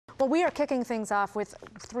Well, we are kicking things off with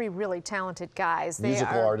three really talented guys.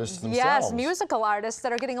 Musical artists themselves. Yes, musical artists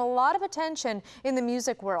that are getting a lot of attention in the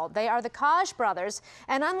music world. They are the KAJ Brothers,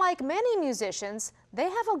 and unlike many musicians, they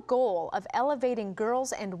have a goal of elevating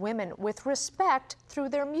girls and women with respect through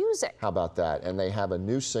their music. How about that? And they have a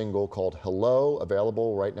new single called Hello,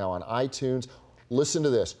 available right now on iTunes. Listen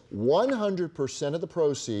to this, 100% of the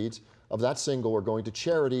proceeds of that single are going to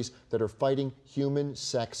charities that are fighting human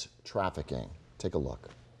sex trafficking. Take a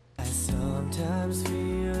look. I sometimes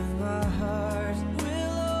feel my heart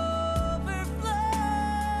will overflow.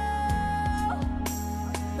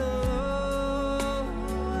 Oh,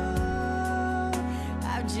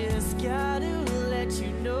 I've just got to let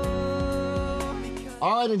you know.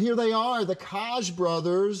 All right, and here they are, the KAJ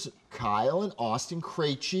Brothers. Kyle and Austin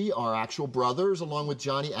Krejci are actual brothers, along with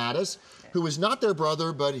Johnny Addis, who is not their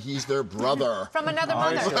brother, but he's their brother. From another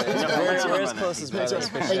mother. We're as close as brothers,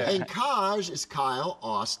 for sure. And KAJ is Kyle,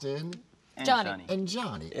 Austin, Johnny. and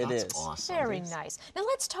Johnny. That's awesome. Very nice. Now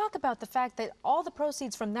let's talk about the fact that all the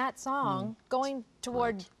proceeds from that song going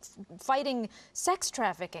toward fighting sex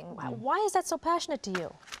trafficking. Why is that so passionate to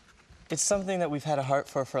you? It's something that we've had a heart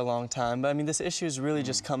for a long time, but I mean, this issue has really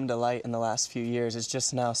just come to light in the last few years. It's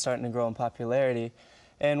just now starting to grow in popularity.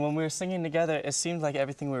 And when we were singing together, it seemed like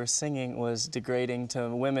everything we were singing was degrading to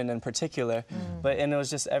women in particular. And it was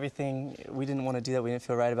just everything, we didn't want to do that. We didn't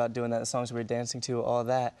feel right about doing that. The songs we were dancing to, all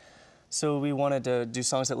that. So we wanted to do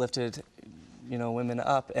songs that lifted, you know, women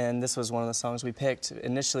up, and this was one of the songs we picked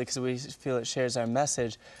initially because we feel it shares our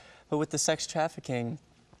message. But with the sex trafficking,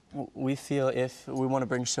 we feel if we want to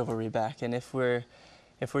bring chivalry back, and if we're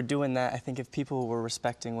doing that, I think if people were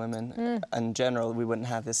respecting women in general, we wouldn't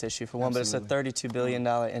have this issue for one. Absolutely. But it's a $32 billion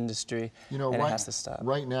industry, you know, and it has to stop.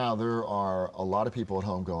 Right now, there are a lot of people at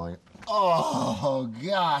home going, oh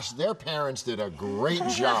gosh, their parents did a great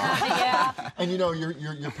job. Yeah. And you know,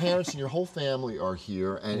 your parents and your whole family are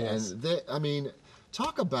here, and, Yes. and they, I mean,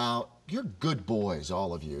 talk about, you're good boys,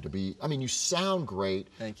 all of you, to be, I mean, you sound great.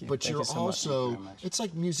 Thank you. But Thank you're you so much. also, Thank you very much. it's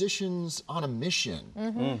like musicians on a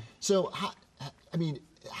mission. So, I mean,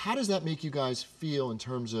 how does that make you guys feel in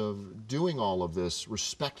terms of doing all of this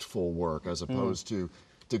respectful work as opposed to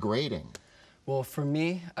degrading? Well, for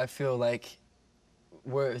me, I feel like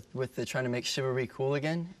trying to make chivalry cool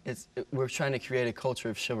again, we're trying to create a culture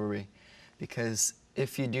of chivalry, because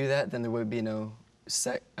if you do that, then there would be no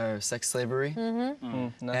sex slavery,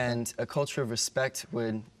 and a culture of respect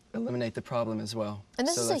would eliminate the problem as well. And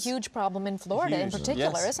this is a huge problem in Florida in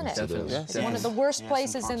particular, isn't it? Definitely. It's one of the worst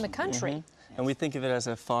places in the country. And we think of it as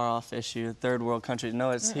a far-off issue, third world country.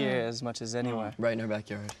 No, it's here as much as anywhere. Right in our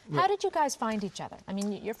backyard. How did you guys find each other? I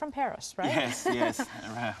mean, you're from Paris, right? Yes.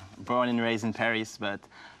 Born and raised in Paris, but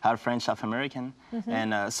half French, half American.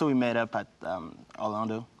 And so we met up at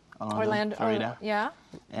Orlando, Florida. Yeah.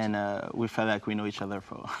 And we felt like we know each other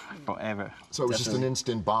for forever. So it was just an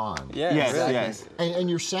instant bond. Yes. And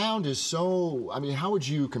your sound is so, I mean, how would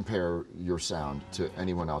you compare your sound to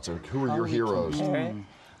anyone else? Or who are your heroes?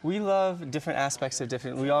 We love different aspects of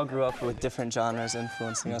different, we all grew up with different genres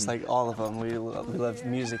influencing us, like all of them. We love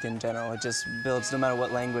music in general. It just builds, no matter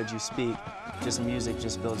what language you speak, just music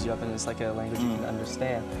just builds you up, and it's like a language you can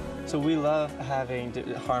understand. So we love having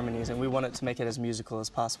harmonies, and we want to make it as musical as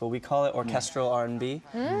possible. We call it orchestral R&B,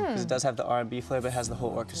 because it does have the R&B flavor, but it has the whole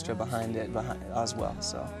orchestra behind it as well.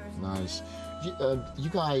 So nice. You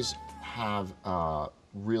guys have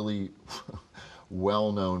really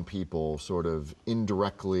well-known people sort of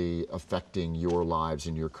indirectly affecting your lives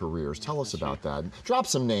and your careers. Tell us about that. Drop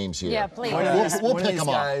some names here. Yeah, please. We'll pick them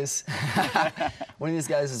up. One of these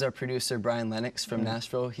guys is our producer, Brian Lennox from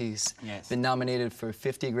Nashville. He's been nominated for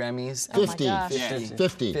 50 Grammys.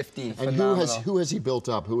 50. And who has he built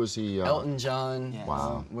up? Who is he? Elton John.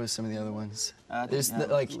 Wow. What are some of the other ones? That's the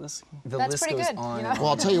list pretty goes good, on. you know? Well,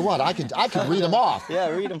 I'll tell you what, I could read them off. yeah,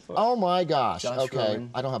 read them for us. Oh my gosh. Josh Okay. Groban.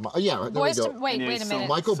 I don't have my, yeah, there we go. Wait a minute.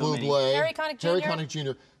 Michael Bublé. Harry Connick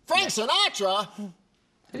Jr. Frank Sinatra.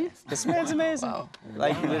 This man's amazing. Wow.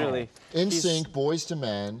 Like, literally. NSYNC, Boys to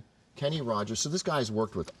Men, Kenny Rogers. So this guy's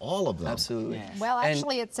worked with all of them. Absolutely. Well,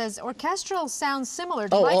 actually, it says orchestral sounds similar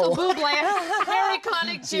to Michael Bublé, Harry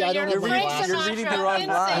Connick See, I don't Jr., have my Frank glasses. Sinatra, You're reading the wrong line.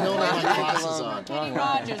 I NSYNC, don't have my glasses on. Kenny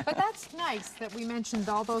Rogers. But that's nice that we mentioned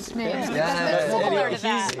all those names. Yeah. Because they're similar to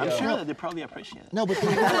that. I'm sure that they probably appreciate it. No, but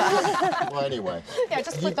well, anyway. Yeah,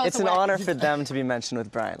 just put those It's an away. honor for them to be mentioned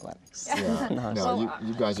with Brian Lennox. Yeah. No,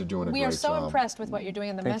 you guys are doing a great job. We are so impressed with what you're doing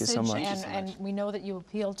in the Thank you message, so much. and we know that you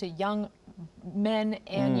appeal to young men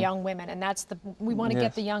and young women, and that's we want to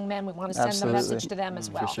get the young men, we want to send the message to them as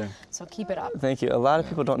well. For sure. So keep it up. Thank you. A lot of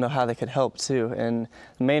people don't know how they could help too, and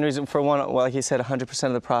the main reason, for one, well, like you said, 100%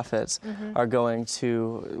 of the profits are going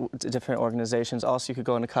to different organizations. Also, you could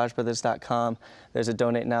go into KAJBrothers.com. There's a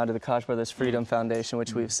donate now to the KAJ Brothers Freedom Foundation,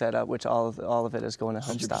 which we've set up, which all of it is going to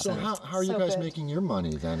help stop So it. how are you guys making your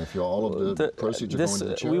money then if all of the proceeds are going to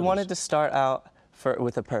the charities? We wanted to start out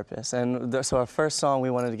with a purpose, and so our first song,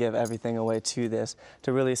 we wanted to give everything away to this,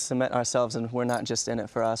 to really cement ourselves, and we're not just in it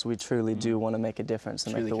for us, we truly do want to make a difference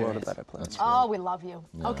and make the world a better place. Oh, we love you.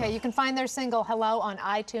 Yeah. Okay, you can find their single, Hello, on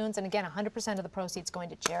iTunes, and again, 100% of the proceeds going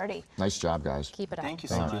to charity. Nice job, guys. Keep it up. Thank you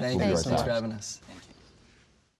so much. Thank you so much for having us. Thank you.